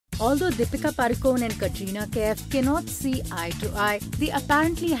Although Deepika Padukone and Katrina Kaif cannot see eye to eye, they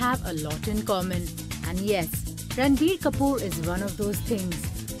apparently have a lot in common. And yes, Ranbir Kapoor is one of those things,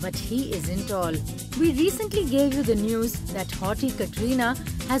 but he isn't all. We recently gave you the news that hottie Katrina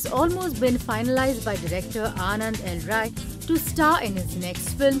has almost been finalized by director Anand L. Rai to star in his next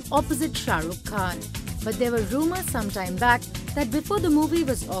film opposite Shah Rukh Khan. But there were rumors sometime back that before the movie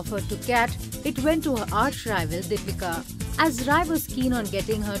was offered to Kat, it went to her arch rival Deepika, as Rai was keen on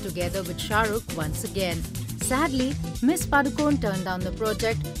getting her together with Shah Rukh once again. Sadly, Miss Padukone turned down the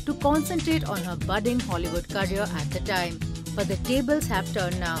project to concentrate on her budding Hollywood career at the time. But the tables have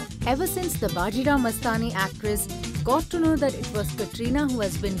turned now. Ever since the Bajirao Mastani actress got to know that it was Katrina who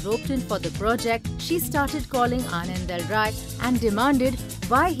has been roped in for the project, she started calling Anand L. Rai and demanded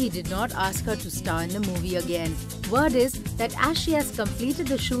why he did not ask her to star in the movie again. Word is that as she has completed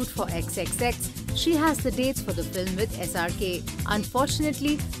the shoot for XXX, she has the dates for the film with SRK.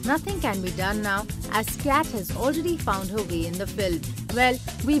 Unfortunately, nothing can be done now as Kat has already found her way in the film. Well,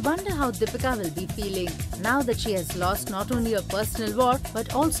 we wonder how Deepika will be feeling now that she has lost not only a personal war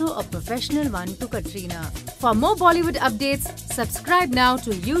but also a professional one to Katrina. For more Bollywood updates, subscribe now to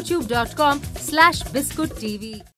youtube.com/biscuittv.